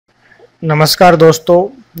नमस्कार दोस्तों,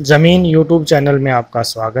 ज़मीन यूट्यूब चैनल में आपका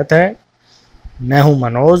स्वागत है। मैं हूं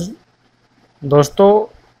मनोज। दोस्तों,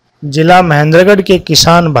 ज़िला महेंद्रगढ़ के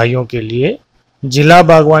किसान भाइयों के लिए ज़िला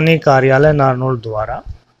बागवानी कार्यालय नारनौल द्वारा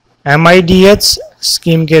MIDH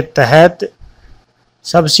स्कीम के तहत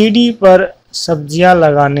सब्सिडी पर सब्जियां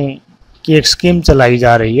लगाने की एक स्कीम चलाई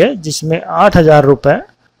जा रही है, जिसमें 8,000 रुपये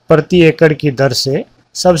प्रति एकड़ की दर से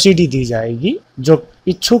सब्सिडी दी जाएगी। जो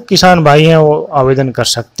इच्छुक किसान भाई हैं वो आवेदन कर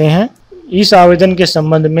सकते हैं। इस आवेदन के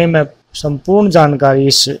संबंध में मैं संपूर्ण जानकारी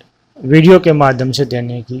इस वीडियो के माध्यम से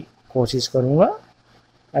देने की कोशिश करूंगा,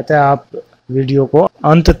 अतः आप वीडियो को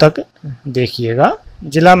अंत तक देखिएगा।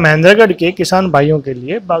 जिला महेंद्रगढ़ के किसान भाइयों के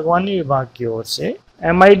लिए बागवानी विभाग की ओर से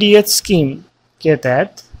MIDH स्कीम के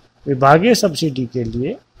तहत विभागीय सब्सिडी के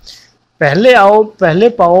लिए पहले आओ पहले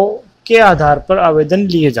पाओ के आधार पर आवेदन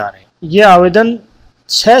लिए जा रहे हैं। ये आवेदन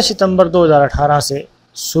 6 सितंबर 2018 से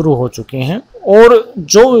शुरू हो चुके हैं और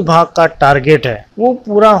जो विभाग का टारगेट है वो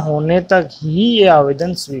पूरा होने तक ही ये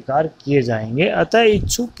आवेदन स्वीकार किए जाएंगे। अतः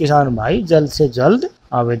इच्छुक किसान भाई जल्द से जल्द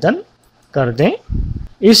आवेदन कर दें।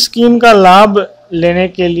 इस स्कीम का लाभ लेने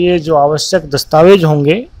के लिए जो आवश्यक दस्तावेज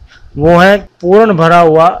होंगे वो है पूर्ण भरा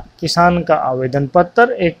हुआ किसान का आवेदन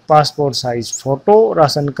पत्र, एक passport size photo,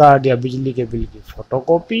 ration card या बिजली के बिल की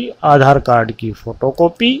फोटोकॉपी, आधार कार्ड की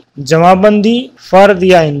फोटोकॉपी, जमाबंदी, फर्द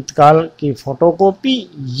या इंतकाल की फोटोकॉपी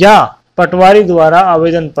या पटवारी द्वारा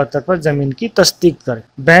आवेदन पत्र पर जमीन की तस्दीक करें,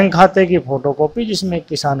 बैंक खाते की फोटोकॉपी जिसमें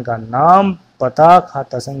किसान का नाम, पता,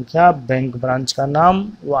 खाता संख्या, बैंक ब्रांच का नाम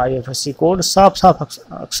व IFSC कोड साफ साफ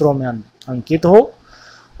अक्षरों में अंकित हो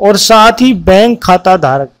और साथ ही बैंक खाता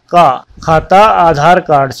धारक का खाता आधार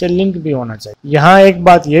कार्ड से लिंक भी होना चाहिए। यहाँ एक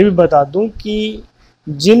बात ये भी बता दूं कि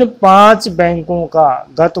जिन 5 बैंकों का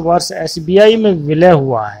गत वर्ष SBI में विलय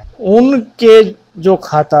हुआ है, उनके जो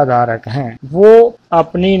खाता धारक हैं वो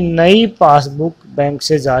अपनी नई पासबुक बैंक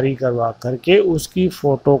से जारी करवा करके उसकी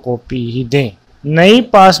फोटोकॉपी ही दें। नई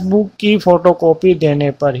पासबुक की फोटोकॉपी देने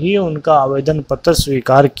पर ही उनका आवेदन पत्र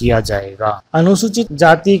स्वीकार किया जाएगा। अनुसूचित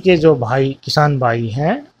जाति के जो भाई किसान भाई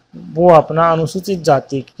हैं वो अपना अनुसूचित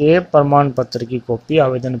जाति के प्रमाण पत्र की कॉपी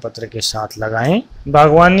आवेदन पत्र के साथ लगाएं।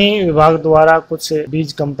 बागवानी विभाग द्वारा कुछ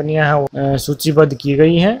बीज कंपनियां हैं सूचीबद्ध की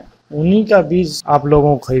गई हैं, उन्हीं का बीज आप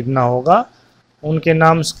लोगों को खरीदना होगा। उनके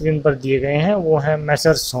नाम स्क्रीन पर दिए गए हैं, वो हैं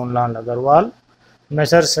Messrs Sonlal Agarwal,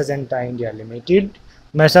 Messrs सजेंटा India limited,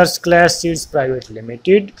 Messrs clash seeds private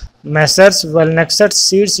limited, Messrs वेलनेक्सट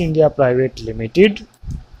seeds India private limited,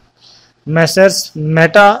 Messrs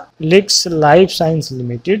Metalics life science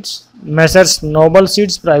limited, Messrs Nobel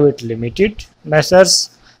seeds private limited, Messrs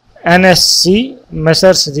NSC,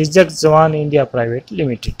 Messrs reject जवान इंडिया प्राइवेट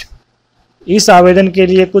लिमिटेड। इस आवेदन के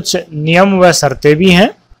लिए कुछ नियम व शर्तें भी हैं,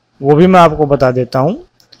 वो भी मैं आपको बता देता हूँ।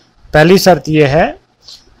 पहली शर्त यह है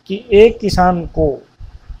कि एक किसान को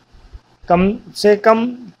कम से कम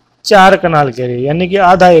 4 कनाल के लिए यानी कि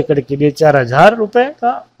आधा एकड़ के लिए 4,000 रुपये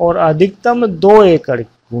का और अधिकतम 2 एकड़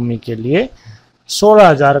भूमि के लिए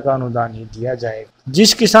 16,000 का अनुदान ही दिया जाएगा।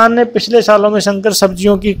 जिस किसान ने पिछले सालों में संकर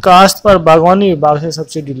सब्जियों की काश्त पर बागवानी विभाग से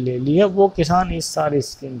सब्सिडी ले ली है वो किसान इस सारी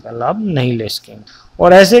स्कीम का लाभ नहीं ले सकेंगे।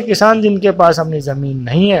 और ऐसे किसान जिनके पास अपनी जमीन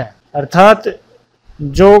नहीं है, अर्थात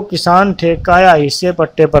जो किसान ठेका या हिस्से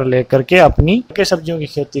पट्टे पर लेकर के अपनी सब्जियों की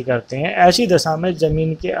खेती करते हैं, ऐसी दशा में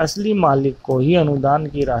जमीन के असली मालिक को ही अनुदान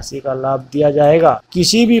की राशि का लाभ दिया जाएगा।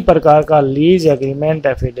 किसी भी प्रकार का लीज एग्रीमेंट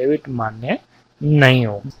एफिडेविट मान्य नहीं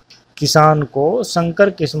हो। किसान को संकर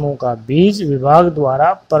किस्मों का बीज विभाग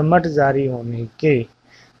द्वारा परमिट जारी होने के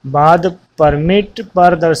बाद परमिट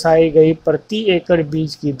पर दर्शाई गई प्रति एकड़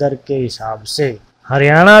बीज की दर के हिसाब से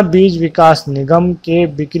हरियाणा बीज विकास निगम के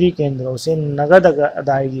बिक्री केंद्रों से नगद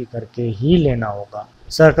अदायगी करके ही लेना होगा।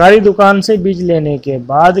 सरकारी दुकान से बीज लेने के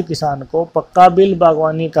बाद किसान को पक्का बिल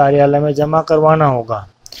बागवानी कार्यालय में जमा करवाना होगा,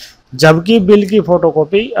 जबकि बिल की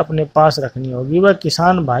फोटोकॉपी अपने पास रखनी होगी। वह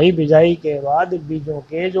किसान भाई बिजाई के बाद बीजों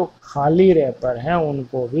के जो खाली रैपर हैं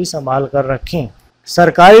उनको भी संभाल कर रखें।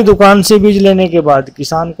 सरकारी दुकान से बीज लेने के बाद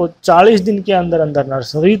किसान को 40 दिन के अंदर अंदर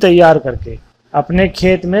नर्सरी तैयार करके अपने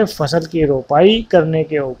खेत में फसल की रोपाई करने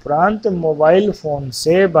के उपरांत मोबाइल फोन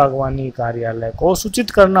से बागवानी कार्यालय को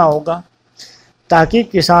सूचित करना होगा, ताकि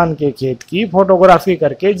किसान के खेत की फोटोग्राफी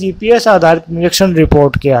करके GPS आधारित निरीक्षण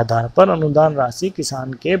रिपोर्ट के आधार पर अनुदान राशि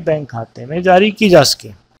किसान के बैंक खाते में जारी की जा सके।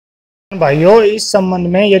 भाइयों, इस संबंध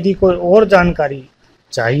में यदि कोई और जानकारी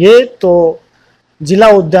चाहिए तो जिला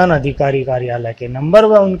उद्यान अधिकारी कार्यालय के नंबर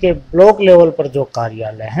व उनके ब्लॉक लेवल पर जो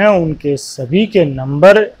कार्यालय हैं उनके सभी के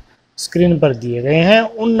नंबर स्क्रीन पर दिए गए हैं।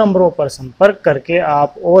 उन नंबरों पर संपर्क करके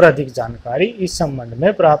आप और अधिक जानकारी इस संबंध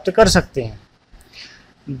में प्राप्त कर सकते हैं।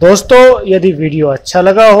 दोस्तों, यदि वीडियो अच्छा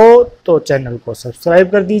लगा हो तो चैनल को सब्सक्राइब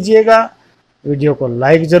कर दीजिएगा वीडियो को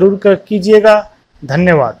लाइक ज़रूर कीजिएगा।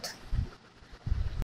 धन्यवाद।